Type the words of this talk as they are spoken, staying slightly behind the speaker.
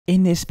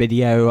In this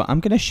video,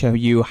 I'm going to show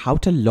you how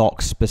to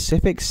lock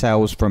specific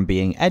cells from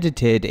being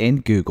edited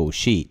in Google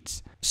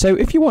Sheets. So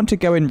if you want to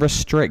go and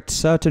restrict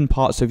certain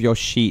parts of your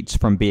sheets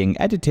from being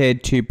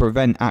edited to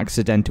prevent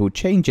accidental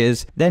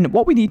changes, then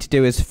what we need to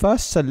do is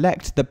first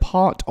select the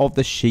part of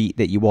the sheet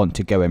that you want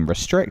to go and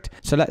restrict.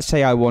 So let's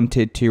say I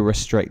wanted to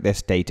restrict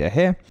this data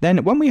here.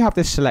 Then when we have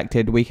this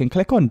selected, we can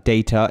click on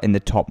Data in the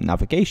top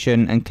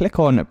navigation and click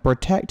on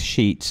Protect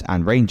Sheets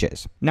and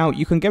Ranges. Now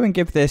you can go and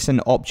give this an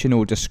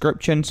optional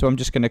description. So I'm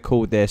just going to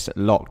call this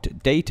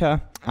Locked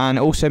Data. And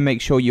also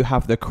make sure you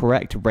have the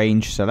correct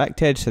range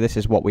selected. So this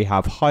is what we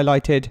have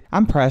highlighted,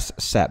 and press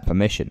Set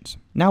Permissions.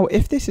 Now,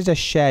 if this is a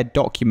shared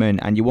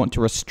document and you want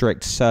to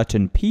restrict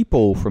certain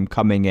people from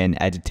coming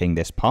in editing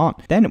this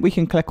part, then we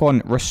can click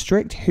on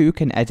Restrict Who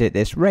Can Edit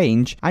This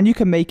Range, and you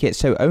can make it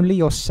so only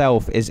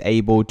yourself is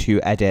able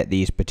to edit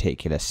these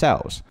particular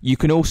cells. You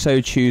can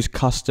also choose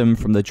Custom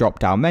from the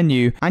drop-down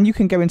menu, and you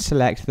can go and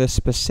select the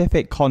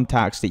specific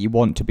contacts that you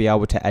want to be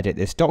able to edit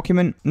this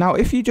document. Now,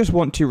 if you just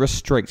want to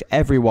restrict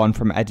everyone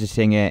from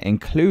editing it,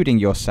 including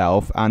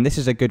yourself, and this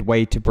is a good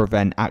way to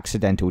prevent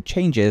accidental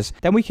changes,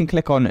 then we can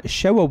click on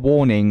Show a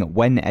Warning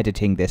when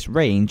editing this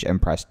range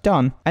and press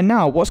Done. And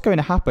now what's going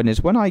to happen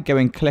is when I go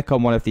and click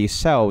on one of these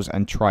cells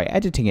and try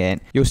editing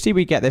it, you'll see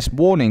we get this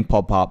warning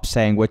pop up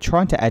saying we're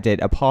trying to edit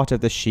a part of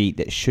the sheet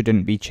that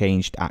shouldn't be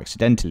changed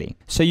accidentally.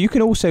 So you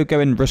can also go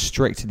and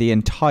restrict the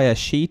entire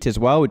sheet as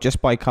well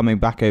just by coming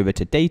back over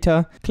to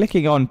Data,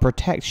 clicking on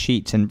Protect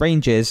Sheets and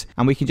Ranges,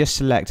 and we can just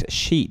select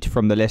Sheet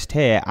from the list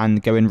here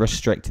and go and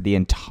restrict the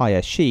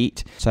entire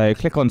sheet. So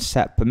click on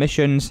Set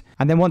Permissions,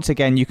 and then once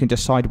again you can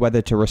decide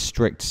whether to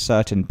restrict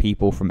certain people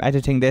from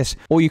editing this,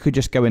 or you could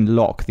just go and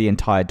lock the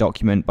entire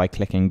document by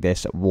clicking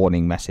this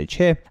warning message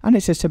here. And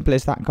it's as simple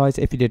as that, guys.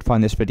 If you did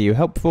find this video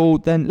helpful,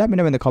 then let me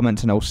know in the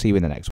comments and I'll see you in the next one.